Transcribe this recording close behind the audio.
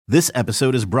This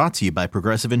episode is brought to you by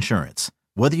Progressive Insurance.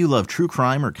 Whether you love true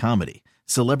crime or comedy,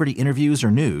 celebrity interviews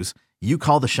or news, you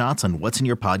call the shots on what's in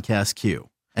your podcast queue.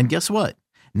 And guess what?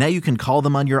 Now you can call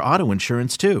them on your auto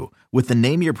insurance too with the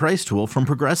Name Your Price tool from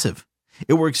Progressive.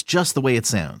 It works just the way it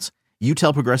sounds. You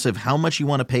tell Progressive how much you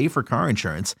want to pay for car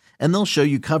insurance, and they'll show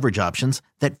you coverage options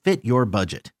that fit your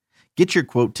budget. Get your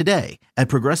quote today at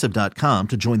Progressive.com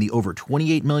to join the over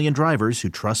 28 million drivers who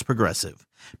trust Progressive.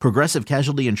 Progressive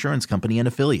Casualty Insurance Company and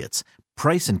Affiliates.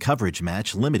 Price and coverage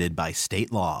match limited by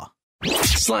state law.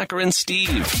 Slacker and Steve.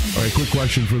 All right, quick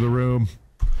question for the room.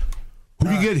 Who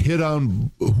do you get hit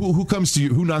on? Who comes to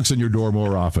you? Who knocks on your door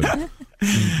more often?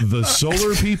 The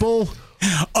solar people?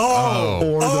 Or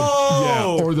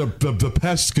the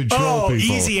pest control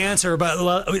people. Easy answer, but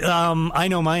I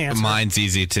know my answer. Mine's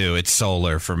easy too. It's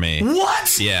solar for me.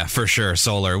 What? Yeah, for sure,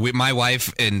 solar. My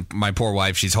wife and my poor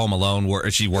wife, she's home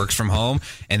alone. She works from home,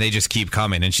 and they just keep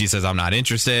coming. And she says, I'm not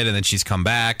interested. And then she's come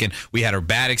back, and we had a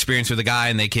bad experience with a guy,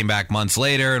 and they came back months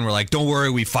later, and we're like, don't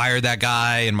worry, we fired that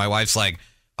guy. And my wife's like,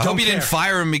 I hope you didn't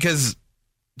fire him because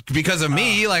of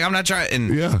me. Like, I'm not trying.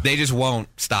 And they just won't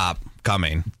stop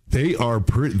coming. They are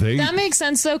pretty. That makes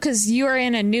sense, though, because you are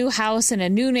in a new house in a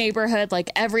new neighborhood.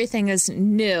 Like, everything is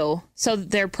new. So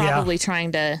they're probably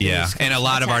trying to. Yeah. And a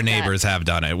lot of our neighbors have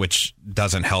done it, which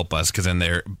doesn't help us because then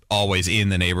they're always in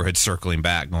the neighborhood circling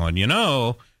back going,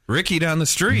 Ricky down the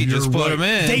street, just put him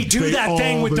in. They do that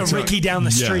thing with the Ricky down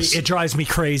the street. It drives me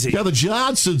crazy. Yeah, the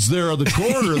Johnsons there on the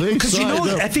corner. Because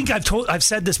I think I've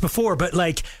said this before, but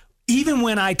like, even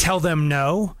when I tell them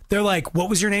no, they're like, what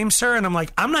was your name, sir? And I'm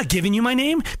like, I'm not giving you my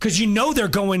name, because they're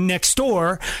going next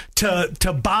door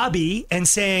to Bobby and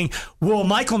saying, well,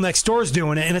 Michael next door is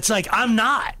doing it. And it's like, I'm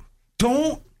not.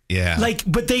 Don't. Yeah. Like,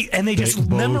 but they just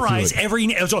memorize every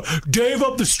name. So Dave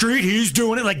up the street, he's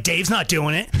doing it. Like, Dave's not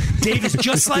doing it. Dave is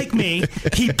just like me.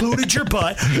 He booted your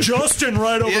butt. Justin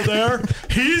right over there,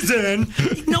 he's in.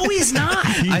 No, he's not.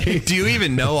 Do you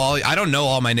even know I don't know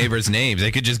all my neighbors' names.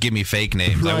 They could just give me fake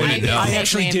names. Right. I wouldn't know. I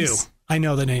actually do. I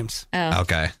know the names. Oh.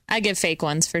 Okay. I give fake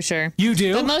ones for sure. You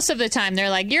do? But most of the time, they're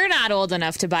like, you're not old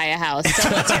enough to buy a house. So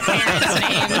what's your parents'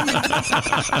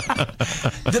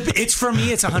 name? It's for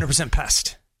me, it's 100%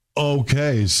 pest.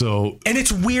 Okay, so... And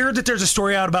it's weird that there's a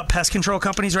story out about pest control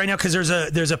companies right now, because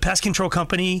there's a pest control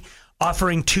company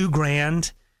offering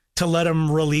 $2,000 to let them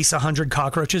release 100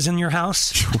 cockroaches in your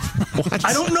house. What?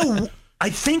 I don't know.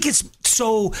 I think it's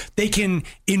so they can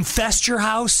infest your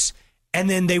house, and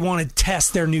then they want to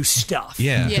test their new stuff.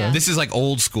 Yeah. This is like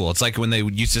old school. It's like when they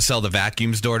used to sell the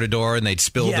vacuums door to door, and they'd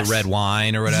spill the red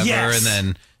wine or whatever, and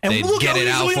then... They'd get it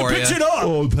out for you.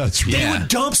 Oh, that's right. They would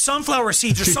dump sunflower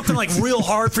seeds or something like real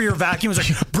hard for your vacuum. It's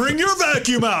like, bring your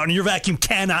vacuum out, and your vacuum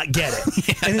cannot get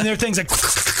it. And then there are things like,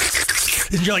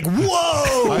 and you're like,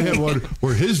 whoa! I had one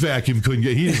where his vacuum couldn't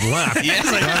get. He just left.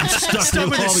 I'm stuck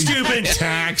with all these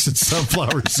tacks and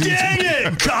sunflower seeds. Dang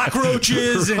it!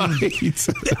 Cockroaches and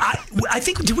I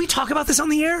think. Did we talk about this on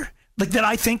the air? Like that,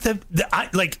 I think that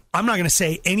I'm not going to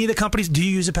say any of the companies. Do you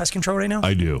use a pest control right now?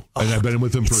 I do, and I've been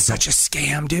with them for such a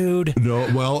scam, dude. No,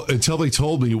 well, until they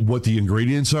told me what the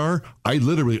ingredients are,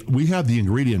 we have the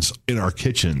ingredients in our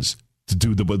kitchens to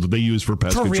do what they use for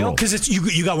pest control. For real? Because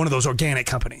you got one of those organic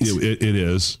companies. It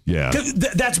is, yeah.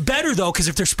 That's better though, because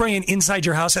if they're spraying inside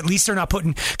your house, at least they're not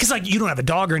putting. Because like you don't have a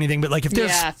dog or anything, but like if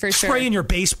they're spraying your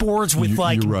baseboards with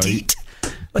DEET.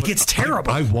 Like, it's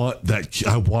terrible. I want that.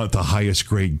 I want the highest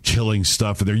grade killing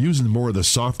stuff. And they're using more of the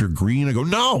softer green. I go,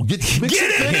 no, get in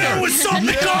there with something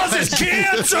that causes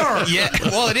cancer. Yeah,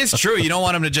 well, it is true. You don't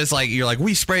want them to just you're like,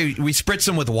 we spritz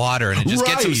them with water, and it just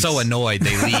gets them so annoyed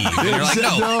they leave. And you're like,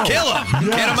 no, kill them. Yes.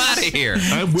 Get them out of here.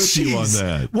 I'm with you on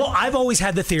that. Well, I've always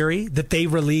had the theory that they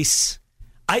release.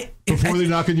 Before they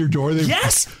knock on your door, they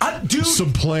dude.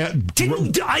 Some plant.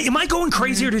 Am I going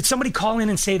crazy, or did somebody call in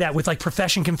and say that with like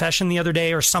Profession Confession the other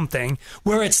day or something?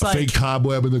 Where it's like fake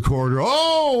cobweb in the corner.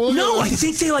 Oh no! I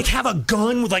think they like have a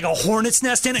gun with like a hornet's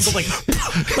nest in it, and go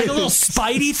like a little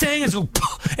Spidey thing, and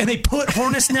they put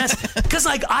hornet's nest because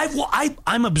like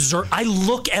I'm observed. I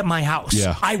look at my house.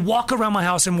 Yeah. I walk around my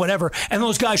house and whatever, and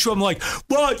those guys show up like,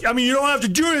 well, I mean, you don't have to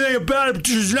do anything about it. But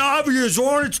there's an obvious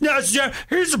hornet's nest.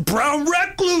 Here's a brown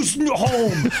recluse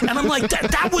home, and I'm like,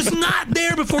 that was not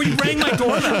there before you rang my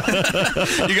doorbell.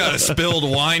 You got a spilled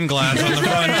wine glass on the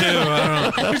front too.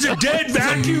 I don't know. There's a dead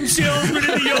vacuum salesman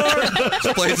in the yard.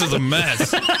 This place is a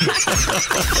mess.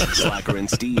 Slacker and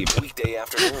Steve, weekday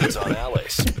afternoons on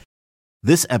Alice.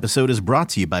 This episode is brought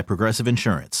to you by Progressive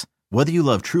Insurance. Whether you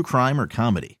love true crime or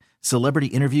comedy, celebrity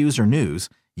interviews or news,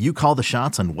 you call the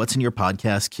shots on what's in your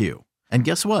podcast queue. And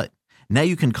guess what? Now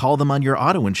you can call them on your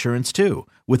auto insurance too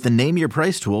with the Name Your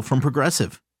Price tool from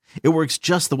Progressive. It works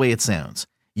just the way it sounds.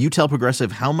 You tell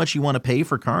Progressive how much you want to pay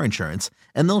for car insurance,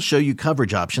 and they'll show you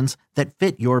coverage options that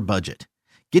fit your budget.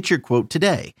 Get your quote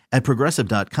today at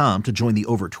Progressive.com to join the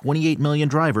over 28 million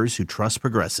drivers who trust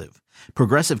Progressive.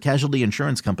 Progressive Casualty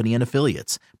Insurance Company and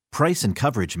Affiliates. Price and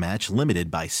coverage match limited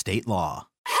by state law.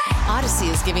 Odyssey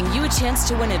is giving you a chance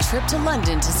to win a trip to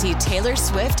London to see Taylor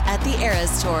Swift at the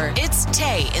Eras Tour. It's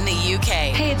Tay in the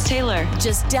UK. Hey, it's Taylor.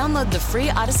 Just download the free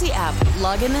Odyssey app,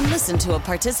 log in and listen to a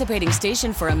participating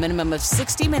station for a minimum of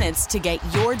 60 minutes to get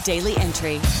your daily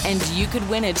entry. And you could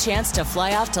win a chance to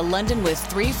fly off to London with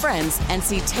 3 friends and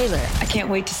see Taylor. I can't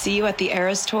wait to see you at the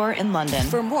Eras Tour in London.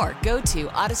 For more, go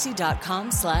to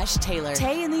odyssey.com/Taylor.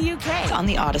 Tay in the UK. It's on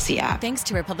the Odyssey app. Thanks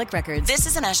to Republic Records. This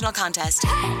is a national contest.